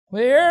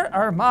Where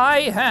are my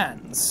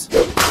hands? Top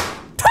of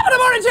the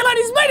morning,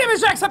 ladies. My name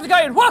is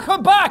Jacksepticeye, and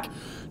welcome back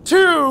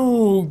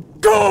to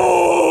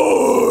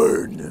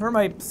Gorn. For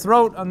my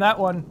throat on that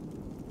one.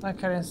 That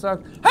kind of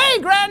sucked. Hey,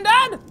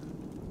 Granddad!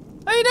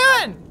 How you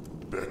doing?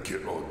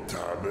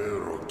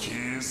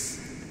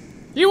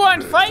 You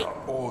want to fight?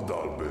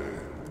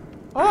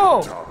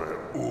 Oh.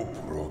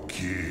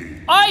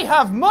 I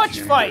have much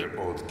fight.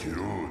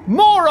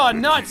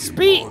 Moron, not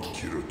speak.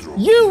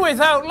 You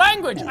without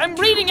language. I'm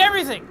reading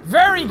everything.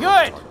 Very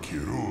good.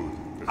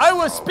 I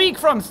will speak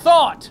from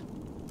thought.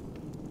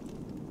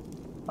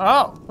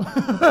 Oh.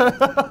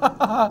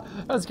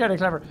 That's kind of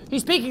clever.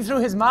 He's speaking through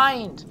his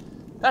mind.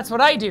 That's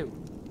what I do.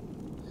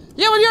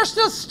 Yeah, well, you're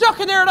still stuck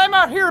in there and I'm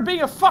out here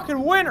being a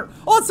fucking winner.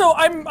 Also,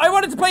 I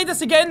wanted to play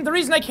this again. The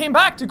reason I came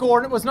back to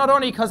Gorn was not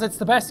only because it's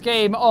the best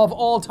game of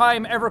all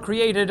time ever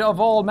created of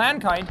all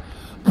mankind,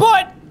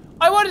 but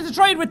I wanted to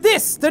try it with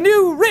this, the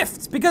new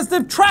Rift, because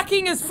the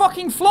tracking is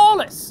fucking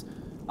flawless.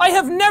 I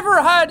have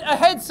never had a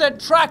headset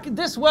track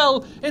this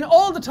well in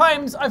all the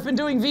times I've been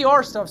doing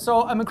VR stuff,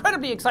 so I'm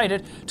incredibly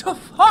excited to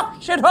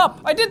fuck shit up.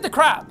 I did the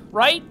crab,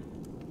 right?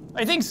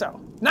 I think so.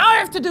 Now I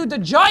have to do the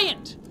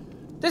giant.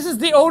 This is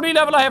the only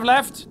level I have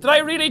left. Did I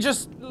really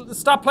just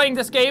stop playing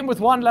this game with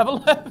one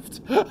level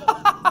left?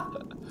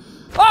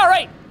 All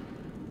right.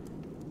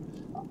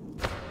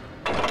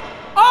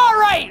 All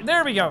right,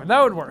 there we go.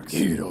 Now it works.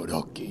 Your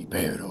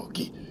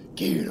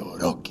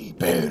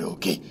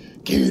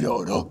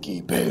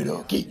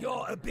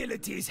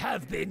abilities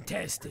have been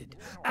tested.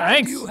 Thanks.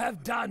 And you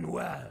have done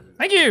well.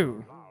 Thank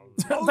you.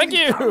 Thank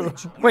you.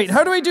 Wait,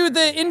 how do I do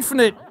the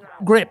infinite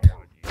grip?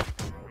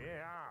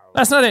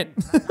 That's not it.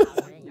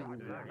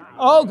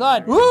 Oh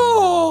God.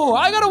 Ooh,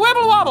 I got a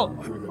wibble wobble.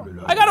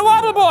 I got a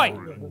wobble boy.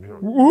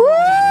 Woo!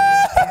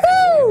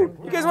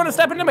 You guys want to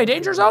step into my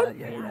danger zone?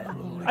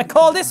 I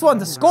call this one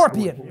the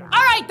Scorpion. All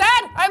right,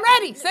 Dad, I'm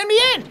ready. Send me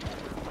in.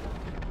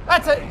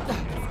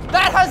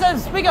 That has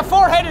as big a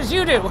forehead as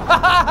you do.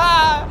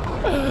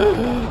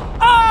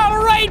 All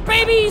right,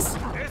 babies.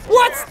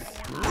 What's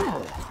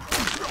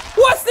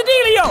the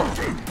dealio?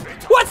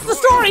 What's the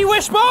story,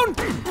 Wishbone?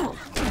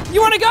 You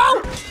want to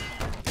go?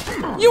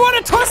 You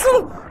want to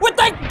tussle with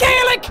the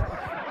Gaelic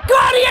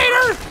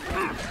gladiator?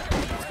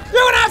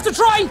 You're gonna have to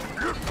try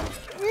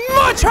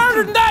much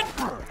harder than that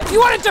if you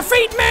want to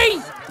defeat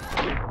me.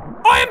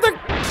 I am the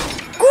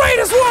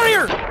greatest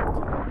warrior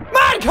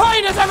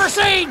mankind has ever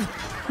seen.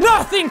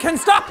 Nothing can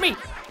stop me.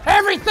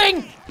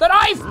 Everything that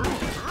I've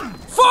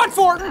fought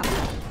for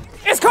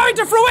is coming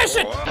to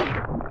fruition.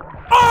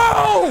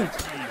 Oh!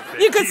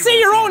 You could see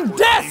your own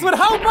death with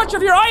how much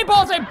of your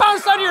eyeballs I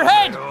bounced out of your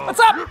head. What's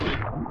up?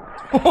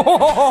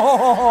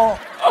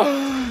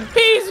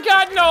 He's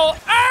got no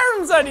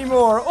arms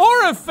anymore,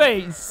 or a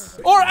face,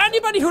 or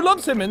anybody who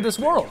loves him in this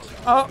world.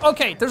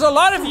 Okay, there's a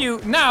lot of you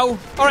now.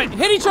 All right,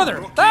 hit each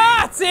other.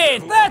 That's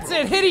it,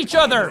 hit each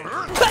other.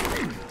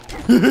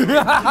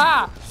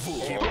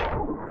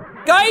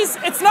 Guys,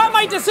 it's not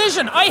my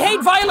decision. I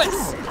hate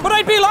violence, but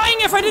I'd be lying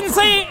if I didn't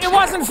say it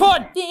wasn't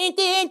fun.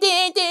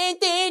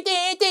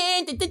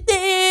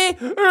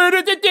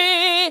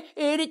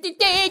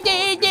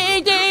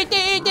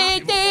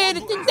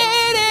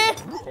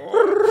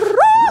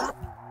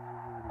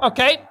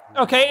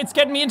 Okay, it's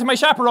getting me into my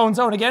chaperone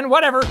zone again,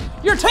 whatever.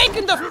 You're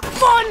taking the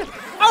fun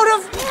out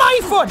of my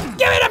fun.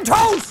 Give me them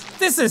toes.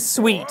 This is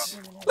sweet.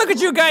 Look at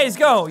you guys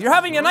go. You're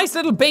having a nice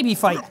little baby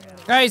fight.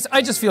 Guys,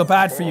 I just feel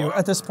bad for you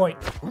at this point.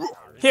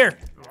 Here.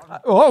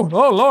 Oh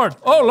Lord.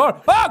 Oh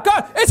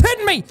God, it's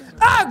hitting me.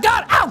 Oh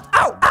God, ow,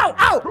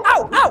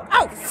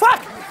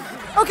 fuck.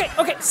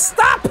 Okay,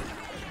 stop.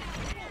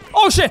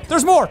 Oh shit,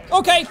 there's more.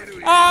 Okay,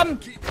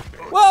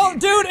 well,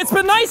 dude, it's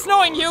been nice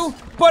knowing you,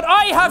 but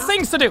I have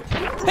things to do.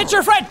 Hit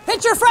your friend.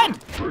 Thank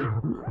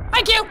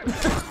you.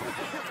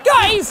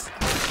 Guys,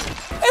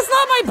 it's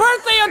not my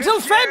birthday until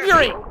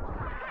February.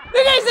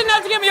 You guys didn't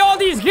have to give me all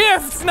these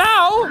gifts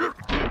now.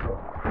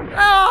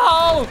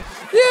 Oh,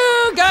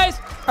 you guys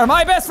are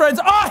my best friends.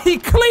 Oh, he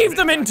cleaved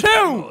them in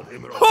two.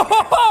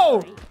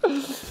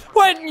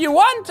 When you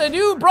want a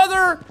new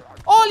brother,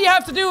 all you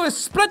have to do is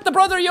split the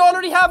brother you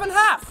already have in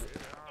half.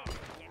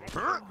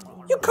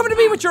 You coming to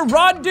me with your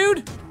rod,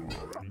 dude?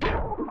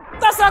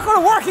 That's not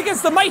gonna work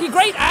against the mighty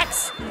great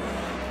axe.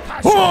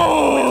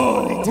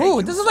 Oh,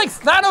 ooh, this is like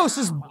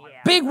Thanos'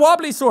 big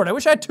wobbly sword. I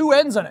wish I had two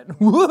ends on it.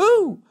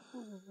 Woohoo!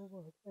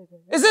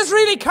 Is this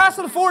really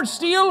Castle Forge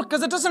steel?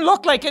 Because it doesn't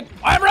look like it.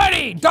 I'm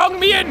ready! Dung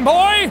me in,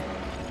 boy!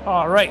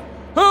 All right.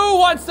 Who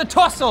wants to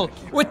tussle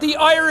with the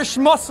Irish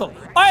muscle?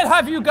 I'll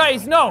have you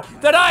guys know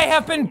that I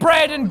have been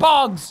bred in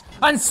bogs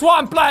and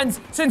swamplands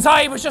since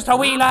I was just a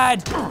wee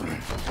lad.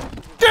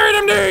 Give me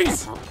them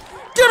knees!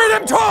 Give me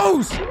them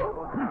toes!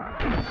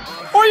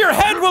 Or your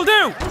head will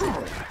do!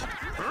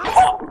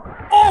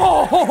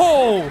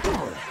 Oh!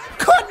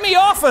 Cut me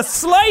off a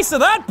slice of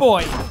that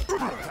boy!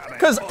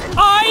 Because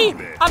I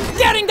am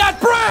getting that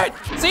bread!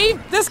 See?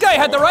 This guy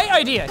had the right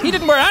idea. He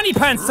didn't wear any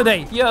pants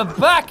today. You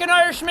back an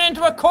Irishman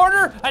into a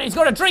corner and he's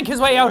gonna drink his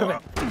way out of it.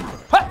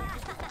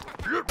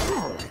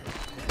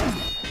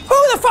 Who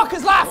the fuck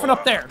is laughing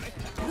up there?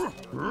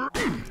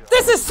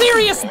 This is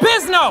serious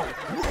bizno,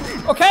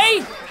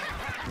 okay?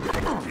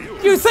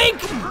 You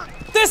think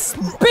this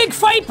big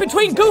fight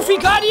between goofy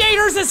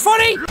gladiators is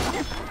funny?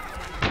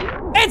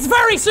 It's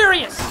very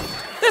serious.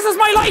 This is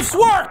my life's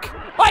work.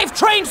 I've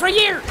trained for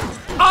years.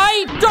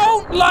 I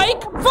don't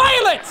like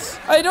violence.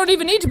 I don't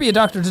even need to be a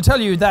doctor to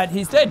tell you that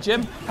he's dead,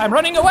 Jim. I'm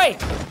running away.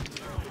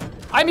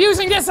 I'm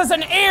using this as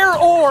an air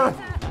oar.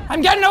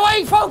 I'm getting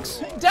away,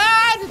 folks.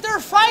 Dad, they're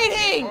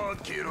fighting.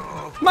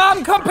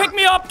 Mom, come pick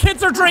me up.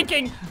 Kids are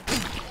drinking.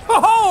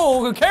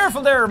 Oh,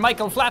 careful there,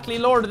 Michael Flatley,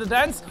 Lord of the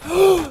Dance.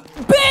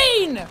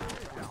 Bane!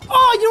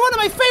 Oh, you're one of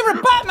my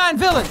favorite Batman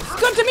villains.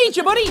 Good to meet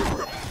you, buddy.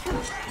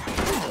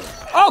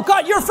 Oh,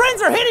 God, your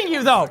friends are hitting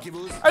you, though.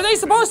 Are they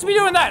supposed to be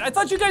doing that? I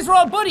thought you guys were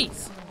all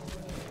buddies.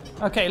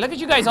 Okay, look at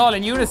you guys all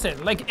in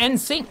unison, like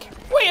NSYNC.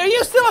 Wait, are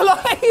you still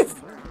alive?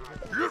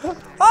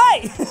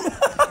 Hi!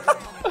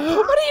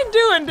 What are you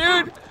doing,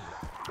 dude?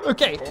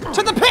 Okay,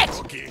 to the pit!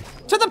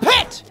 To the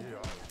pit!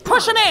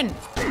 Push him in!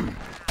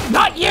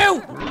 Not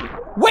you!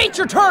 Wait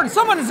your turn,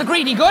 someone is a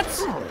greedy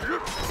guts!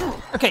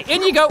 Okay,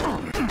 in you go.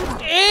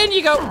 In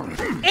you go.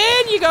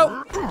 In you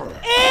go.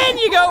 In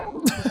you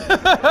go!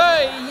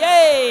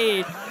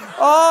 Yay!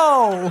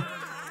 Oh,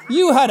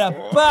 you had a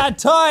bad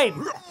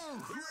time.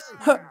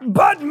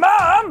 But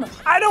Mom,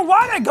 I don't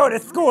want to go to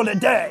school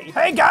today.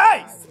 Hey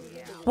guys,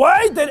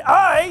 why did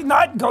I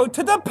not go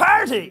to the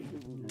party?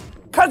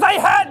 'Cause I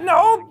had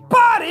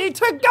nobody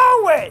to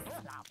go with.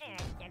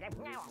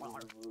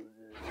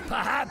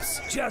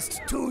 Perhaps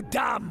just too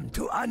dumb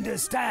to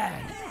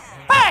understand.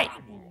 Hey!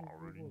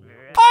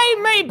 I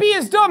may be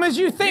as dumb as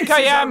you think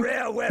I am,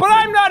 but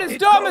I'm not as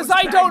dumb as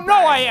I don't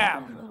know I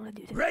am.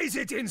 Raise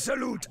it in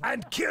salute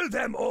and kill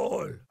them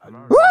all.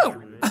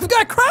 Woo! I've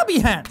got crabby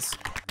hands.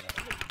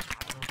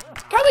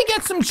 Can we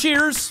get some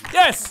cheers?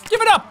 Yes,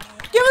 give it up.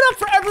 Give it up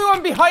for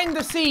everyone behind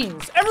the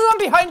scenes. Everyone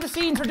behind the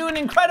scenes are doing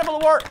incredible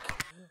work.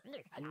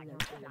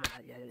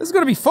 This is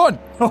gonna be fun.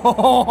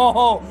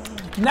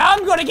 Now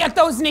I'm gonna get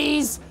those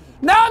knees.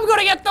 Now I'm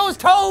gonna get those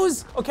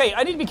toes. Okay,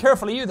 I need to be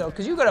careful of you though,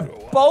 because you got a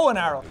bow and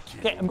arrow.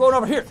 Okay, I'm going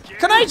over here.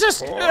 Can I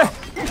just...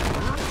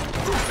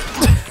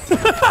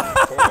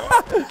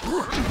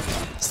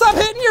 Stop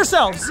hitting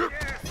yourselves.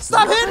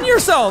 Stop hitting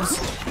yourselves.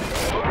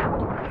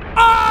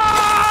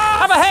 Ah!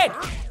 Have a head.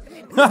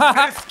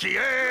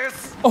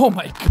 Oh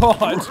my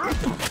God.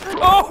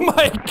 Oh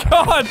my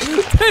God.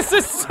 This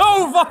is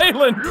so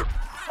violent.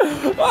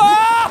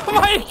 Oh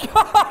my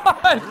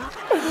God!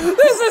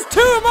 This is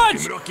too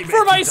much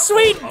for my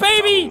sweet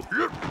baby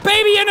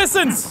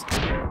innocence!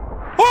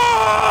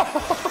 Oh!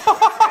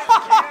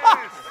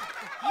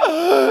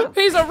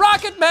 He's a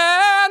rocket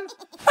man!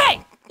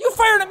 Hey! You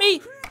firing at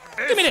me?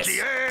 Give me this!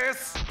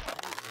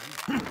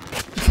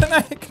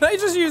 Can I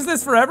just use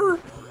this forever?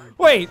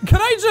 Wait,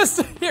 can I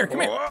just... Here,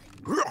 come here.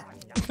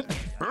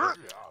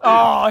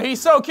 Oh,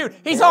 he's so cute.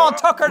 He's all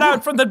tuckered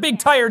out from the big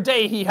tired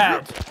day he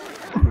had.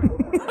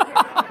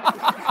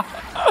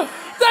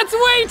 That's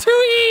way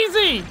too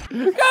easy!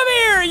 Come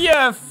here,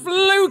 you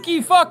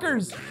fluky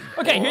fuckers!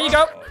 Okay, here you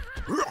go.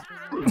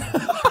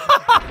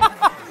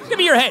 Give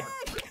me your head.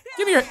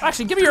 Give me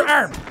your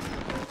arm.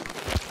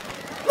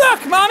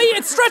 Look, Mommy,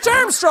 it's Stretch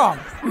Armstrong!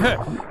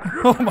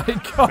 Oh my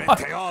God.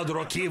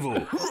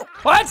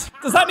 What?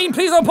 Does that mean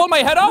please don't pull my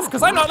head off?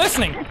 Because I'm not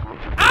listening.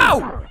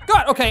 Ow!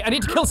 God, okay, I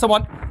need to kill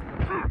someone.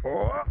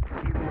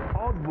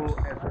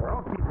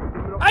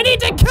 I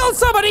need to kill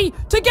somebody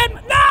to get...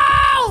 No!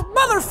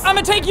 I'm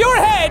gonna take your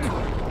head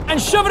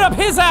and shove it up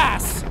his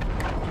ass.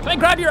 Can I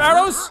grab your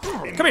arrows?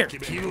 Come here. Come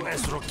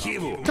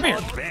here.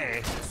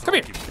 Come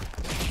here.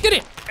 Get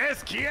in.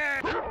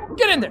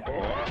 Get in there.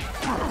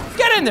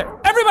 Get in there.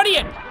 Everybody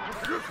in.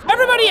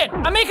 Everybody in.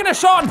 I'm making a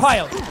Sean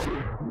pile.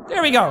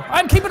 There we go.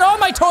 I'm keeping all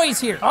my toys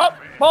here. Oh,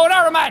 bow and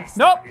arrow man.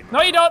 Nope.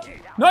 No, you don't.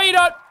 No, you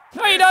don't.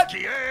 No, you don't.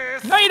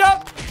 No, you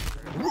don't.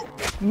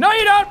 No,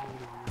 you don't.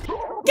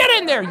 Get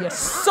in there, you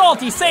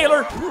salty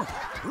sailor!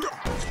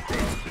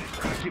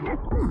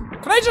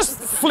 Can I just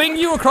fling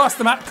you across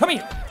the map? Come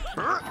here.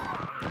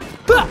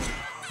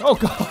 Oh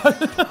God.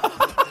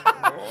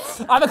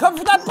 I'm coming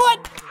for that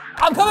butt!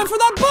 I'm coming for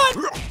that butt!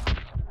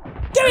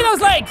 Give me those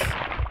legs!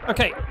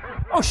 Okay.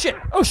 Oh shit,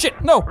 oh shit,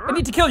 no, I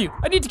need to kill you.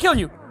 I need to kill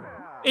you.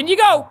 In you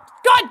go.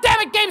 God damn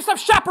it, game, stop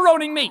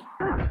chaperoning me!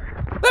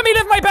 Let me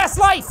live my best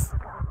life!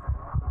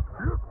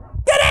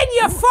 Get in,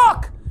 you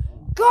fuck!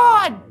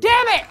 God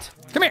damn it!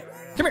 Come here.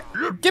 Come here.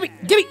 Gimme.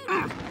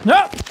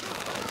 No.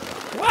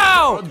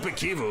 Wow. Dude,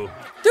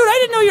 I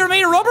didn't know you were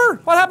made of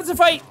rubber. What happens if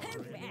I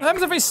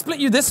split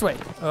you this way?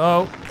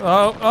 Oh.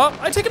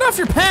 I take it off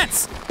your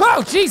pants.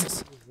 Oh,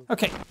 Jesus.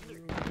 Okay.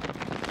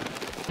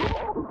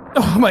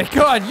 Oh my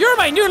God, you're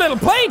my new little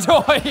play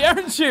toy,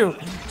 aren't you?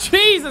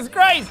 Jesus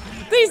Christ.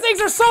 These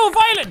things are so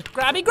violent.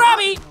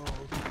 Grabby.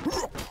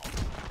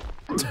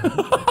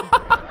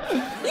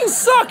 You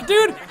suck,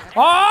 dude.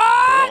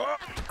 Ah!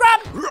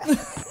 Grab.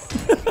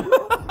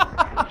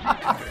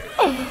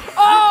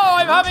 Oh,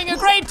 I'm having a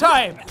great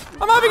time.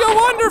 I'm having a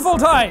wonderful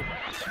time.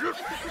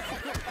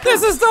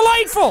 This is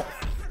delightful.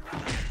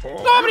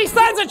 Nobody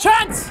stands a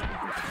chance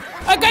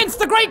against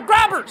the great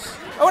grabbers.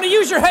 I want to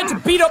use your head to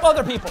beat up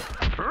other people.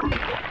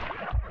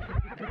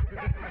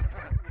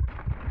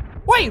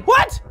 Wait,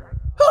 what?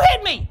 Who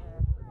hit me?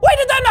 Why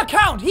did that not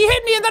count? He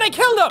hit me and then I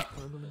killed him.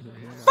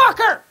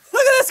 Fucker!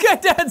 Look at this guy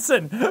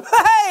dancing.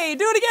 Hey,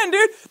 do it again,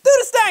 dude. Do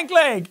the stank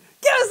leg.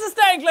 Give us the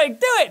stank leg.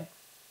 Do it.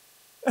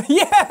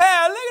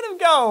 Yeah, look at him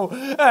go.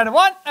 And a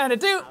 1, and a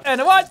 2,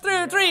 and a 1,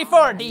 2, 3,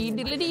 4. Give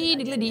me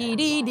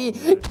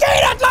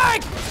that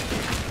leg!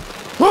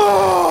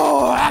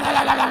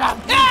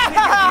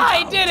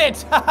 I did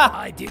it.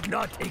 I did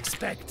not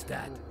expect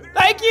that.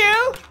 Thank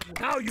you.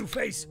 Now you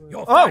face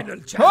your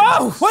final challenge.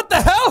 Oh, what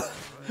the hell?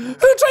 Who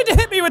tried to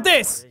hit me with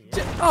this?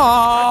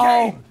 Oh.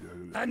 Okay.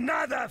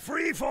 Another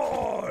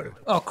free-for-all!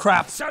 Oh,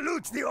 crap.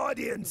 Salute the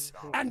audience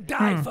and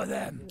die for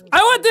them.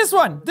 I want this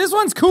one. This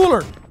one's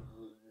cooler.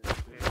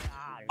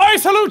 I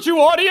salute you,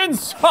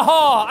 audience.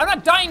 Haha. I'm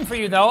not dying for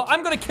you, though.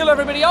 I'm gonna kill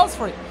everybody else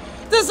for you.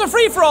 This is a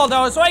free-for-all,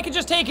 though, so I can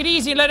just take it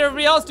easy and let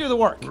everybody else do the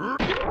work. But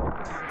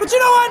you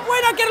know what?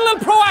 Why not get a little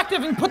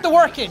proactive and put the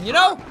work in, you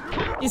know?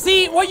 You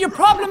see, what your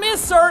problem is,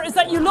 sir, is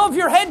that you love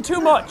your head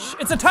too much.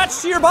 It's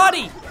attached to your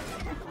body.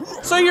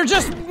 So you're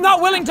just not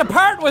willing to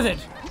part with it.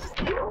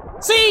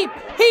 See,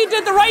 he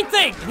did the right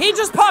thing. He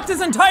just popped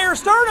his entire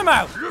sternum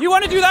out. You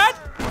want to do that?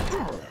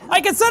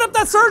 I can set up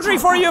that surgery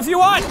for you if you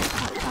want.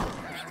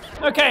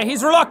 Okay,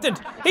 he's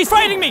reluctant. He's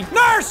fighting me.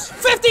 Nurse,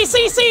 50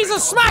 cc's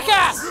of smack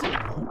ass.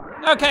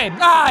 Okay,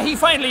 he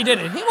finally did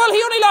it. Well,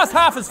 he only lost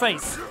half his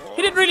face.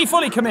 He didn't really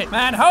fully commit,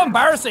 man. How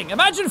embarrassing.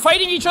 Imagine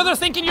fighting each other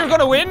thinking you're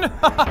gonna win.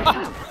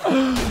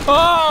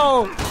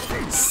 Oh,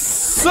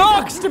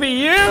 sucks to be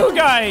you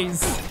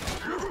guys.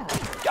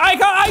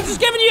 I just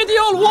giving you the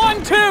old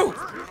 1-2.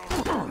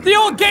 The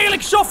old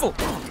Gaelic shuffle.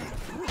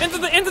 Into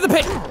the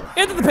pit.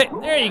 Into the pit.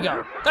 There you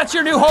go. That's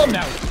your new home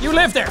now. You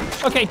live there.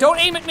 Okay, don't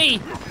aim at me.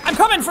 I'm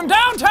coming from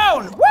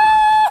downtown.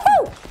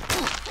 Woo!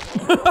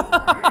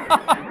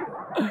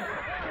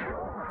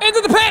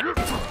 Into the pit.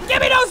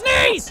 Give me those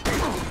knees.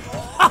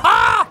 Ha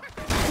ha!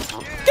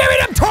 Give me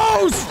them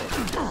toes.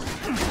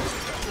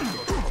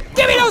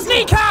 Give me those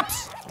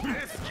kneecaps.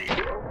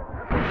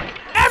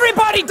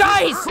 Everybody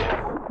dies.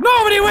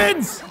 Nobody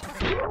wins.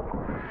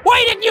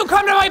 Why didn't you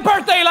come to my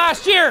birthday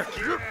last year?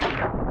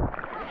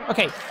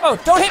 Okay. Oh,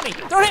 don't hit me.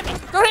 Don't hit me.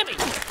 Don't hit me.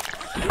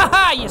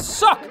 Haha, you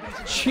suck.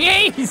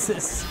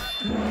 Jesus.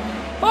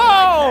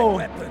 Oh.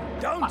 Weapon,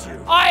 don't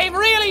you? I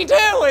really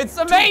do. It's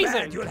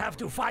amazing. You'll have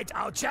to fight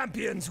our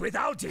champions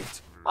without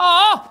it.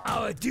 Oh.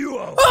 Our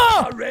duo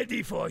are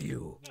ready for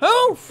you.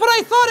 Oh, but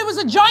I thought it was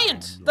a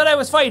giant that I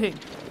was fighting.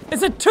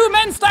 Is it 2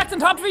 men stacked on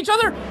top of each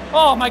other?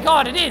 Oh my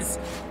God, it is.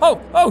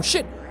 Oh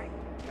shit.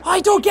 I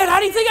don't get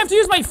anything. I have to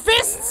use my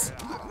fists.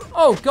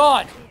 Oh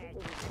God.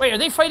 Wait, are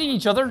they fighting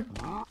each other?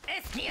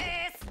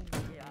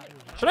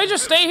 Should I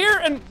just stay here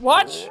and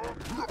watch?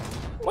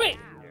 Wait,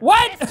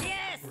 what?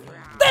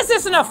 This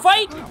isn't a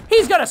fight.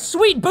 He's got a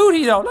sweet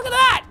booty though. Look at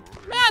that.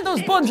 Man,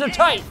 those buns are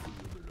tight.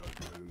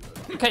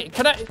 Okay,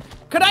 can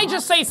I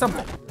just say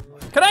something?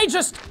 Can I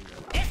just...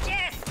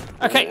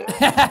 Okay.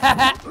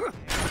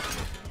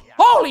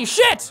 Holy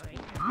shit.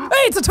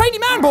 Hey, it's a tiny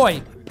man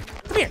boy.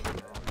 Come here.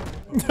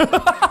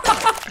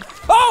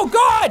 Oh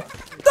God.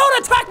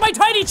 Don't attack my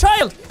tiny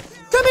child.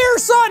 Come here,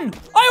 son.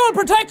 I will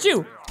protect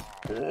you.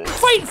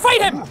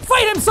 Fight him,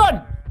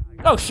 son.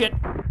 Oh shit.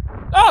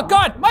 Oh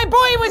God, my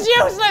boy was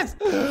useless.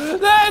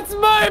 That's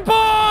my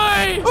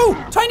boy. Ooh,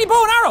 tiny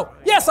bow and arrow.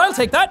 Yes, I'll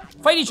take that.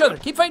 Fight each other,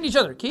 keep fighting each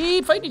other.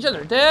 Keep fighting each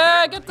other.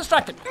 Get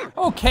distracted.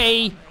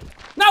 Okay,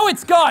 now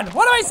it's gone.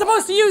 What am I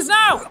supposed to use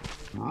now?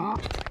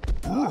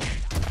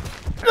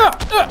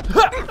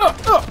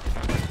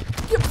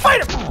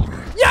 Fight him.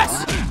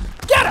 Yes,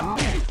 get him.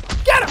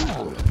 Get him.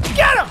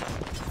 Get him.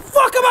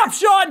 Fuck him up,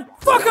 Sean.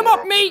 Fuck him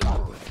up, me.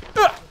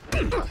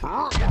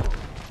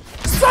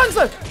 Sons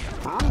of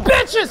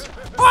bitches!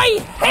 I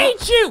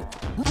hate you!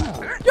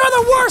 You're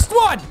the worst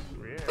one!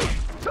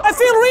 I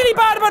feel really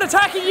bad about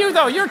attacking you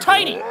though, you're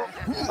tiny.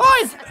 Oh,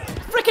 his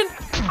freaking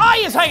eye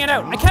is hanging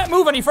out. I can't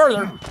move any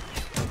further.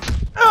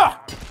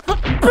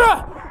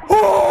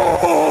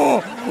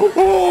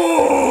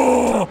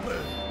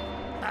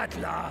 At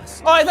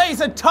last. Oh, I thought you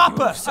said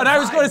Toppa, and I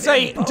was going to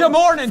say, good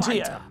morning to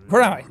you.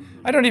 Where am I?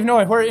 I don't even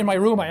know where in my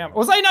room I am.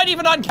 Was I not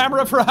even on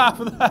camera for half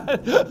of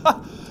that?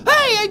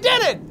 Hey, I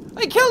did it!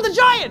 I killed a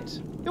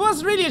giant! It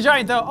wasn't really a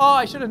giant though. Oh,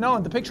 I should have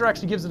known. The picture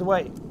actually gives it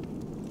away.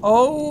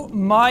 Oh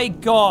my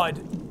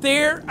God.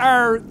 There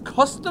are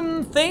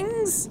custom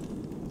things?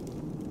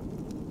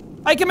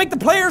 I can make the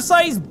player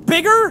size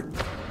bigger?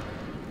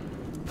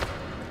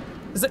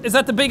 Is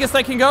that the biggest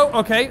I can go?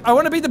 Okay, I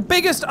want to be the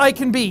biggest I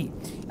can be.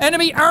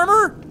 Enemy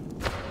armor,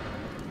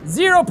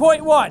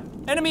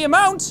 0.1. Enemy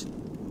amount,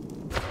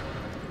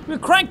 we'll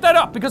crank that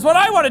up because what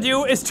I want to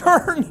do is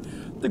turn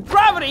the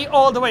gravity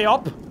all the way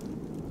up.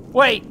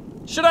 Wait,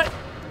 should I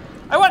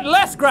want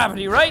less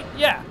gravity, right?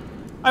 Yeah.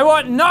 I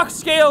want knock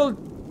scale.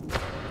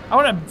 I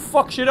want to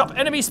fuck shit up.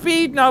 Enemy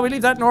speed, no, we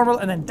leave that normal,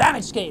 and then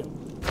damage scale.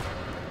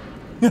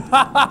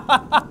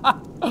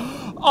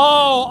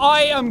 Oh,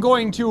 I am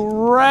going to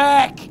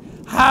wreck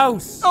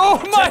house.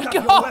 Oh my Take up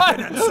your weapon god!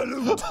 and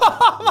salute.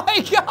 Oh my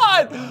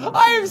god!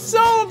 I am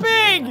so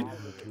big!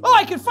 Oh,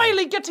 I can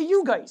finally get to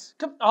you guys.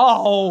 Come.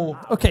 Oh.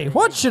 Okay,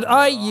 what should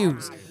I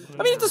use?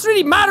 I mean, it doesn't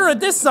really matter at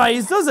this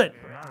size, does it?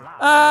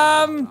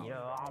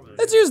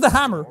 Let's use the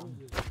hammer.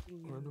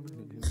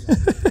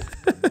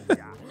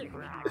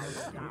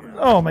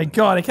 Oh my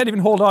god, I can't even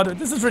hold on to it.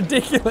 This is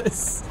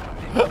ridiculous.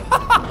 Come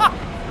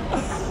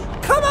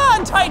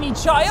on, tiny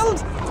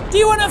child. Do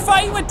you want to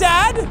fight with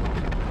Dad?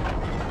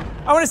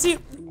 I want to see.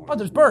 Oh,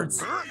 there's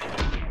birds.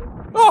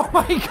 Oh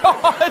my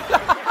god.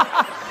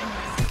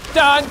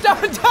 Dun,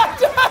 dun, dun, dun,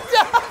 dun.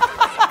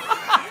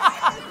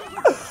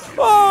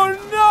 Oh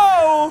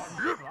no.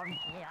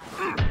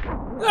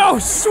 Oh,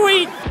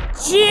 sweet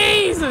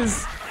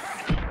Jesus.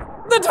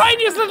 The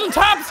tiniest little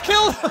taps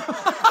killed.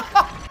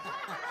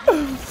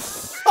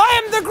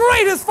 I am the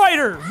greatest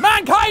fighter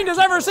mankind has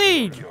ever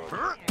seen.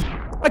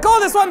 I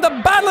call this one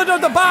the Ballad of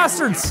the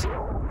Bastards.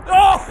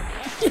 Oh,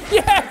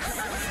 yes.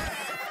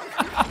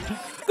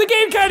 The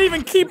game can't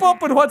even keep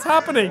up with what's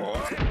happening.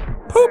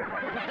 Poop.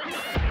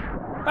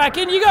 Back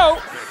in you go.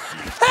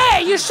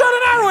 Hey, you shot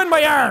an arrow in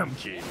my arm.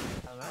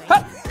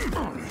 Huh.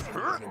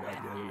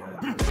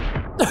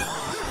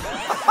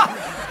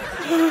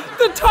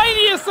 The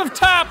tiniest of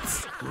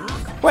taps.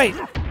 Wait,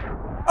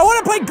 I want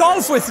to play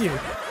golf with you.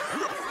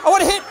 I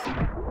want to hit.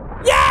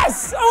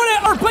 Yes! I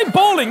want to, or play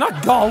bowling,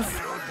 not golf.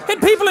 Hit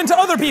people into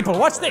other people.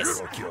 Watch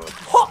this.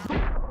 Huh.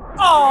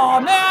 Oh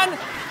man.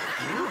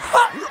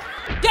 Huh.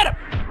 Get him.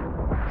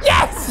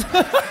 Yes!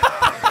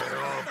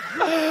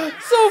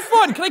 So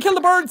fun. Can I kill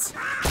the birds?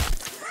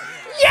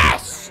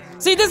 Yes!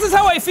 See, this is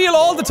how I feel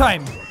all the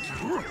time.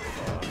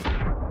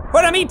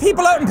 When I meet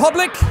people out in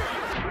public,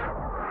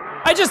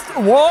 I just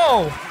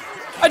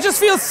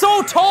feel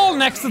so tall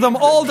next to them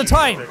all the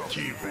time.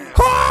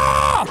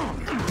 Ah!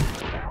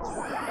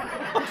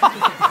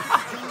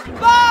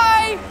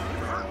 Bye!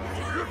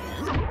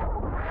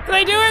 Did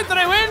I do it? Did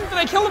I win? Did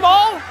I kill them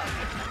all?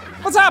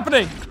 What's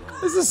happening?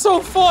 This is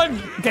so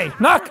fun. Okay,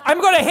 knock. I'm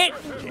gonna hit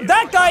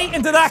that guy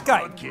into that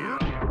guy.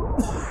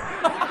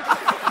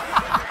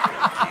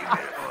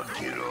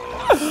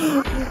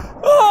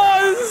 Oh,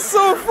 this is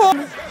so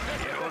fun.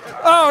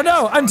 Oh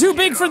no, I'm too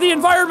big for the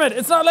environment.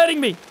 It's not letting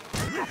me.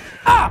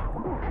 Ah!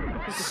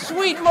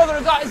 Sweet mother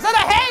of God. Is that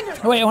a head?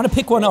 Oh, wait, I want to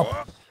pick one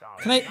up.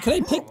 Can I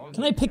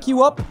pick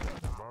you up?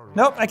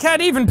 Nope, I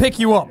can't even pick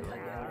you up.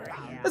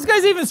 This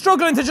guy's even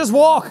struggling to just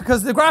walk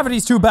because the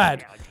gravity's too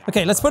bad.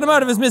 Okay, let's put him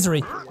out of his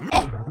misery.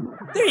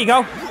 There you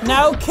go.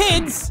 Now,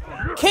 kids,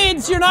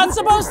 you're not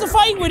supposed to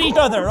fight with each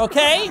other,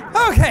 okay?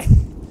 Okay.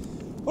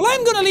 Well,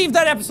 I'm gonna leave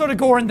that episode of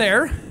Gorn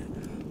there.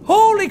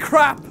 Holy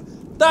crap.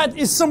 That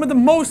is some of the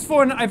most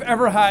fun I've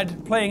ever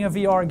had playing a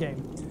VR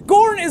game.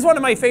 Gorn is one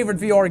of my favorite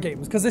VR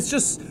games because it's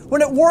just,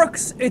 when it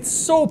works, it's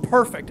so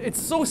perfect. It's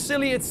so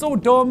silly, it's so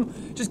dumb.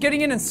 Just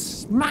getting in and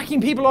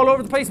smacking people all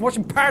over the place and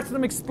watching parts of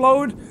them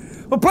explode.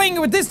 But playing it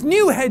with this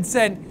new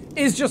headset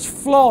is just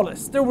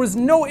flawless. There was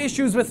no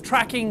issues with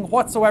tracking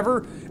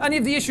whatsoever. Any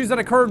of the issues that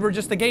occurred were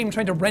just the game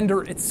trying to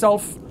render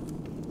itself.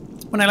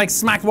 When I like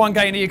smacked one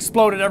guy and he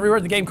exploded everywhere,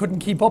 the game couldn't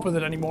keep up with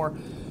it anymore.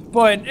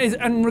 But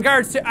in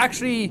regards to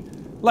actually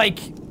like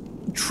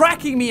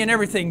tracking me and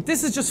everything,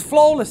 this is just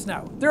flawless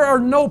now. There are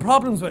no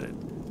problems with it.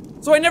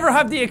 So I never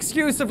have the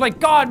excuse of like,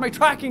 God, my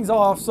tracking's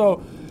off,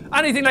 so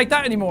anything like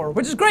that anymore,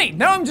 which is great.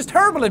 Now I'm just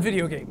terrible at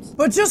video games.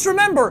 But just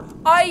remember,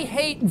 I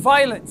hate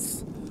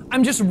violence.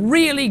 I'm just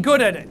really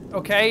good at it,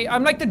 okay?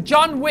 I'm like the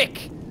John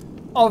Wick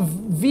of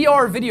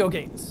VR video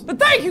games. But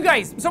thank you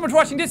guys so much for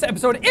watching this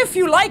episode. If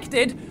you liked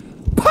it,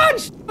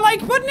 punch the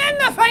like button in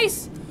the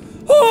face.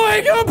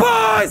 Oh, go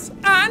boys!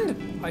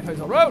 And high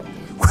fives all road.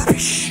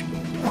 Whoosh,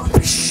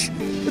 whoosh.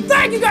 But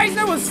thank you guys,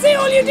 and I will see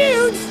all you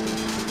dudes in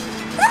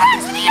the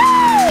next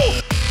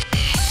video!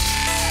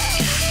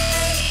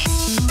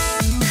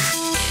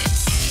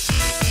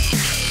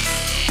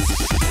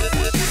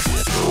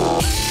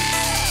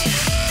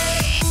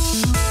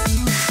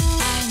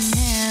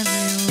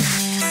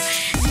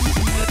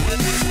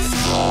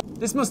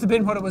 This must have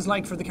been what it was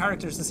like for the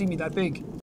characters to see me that big.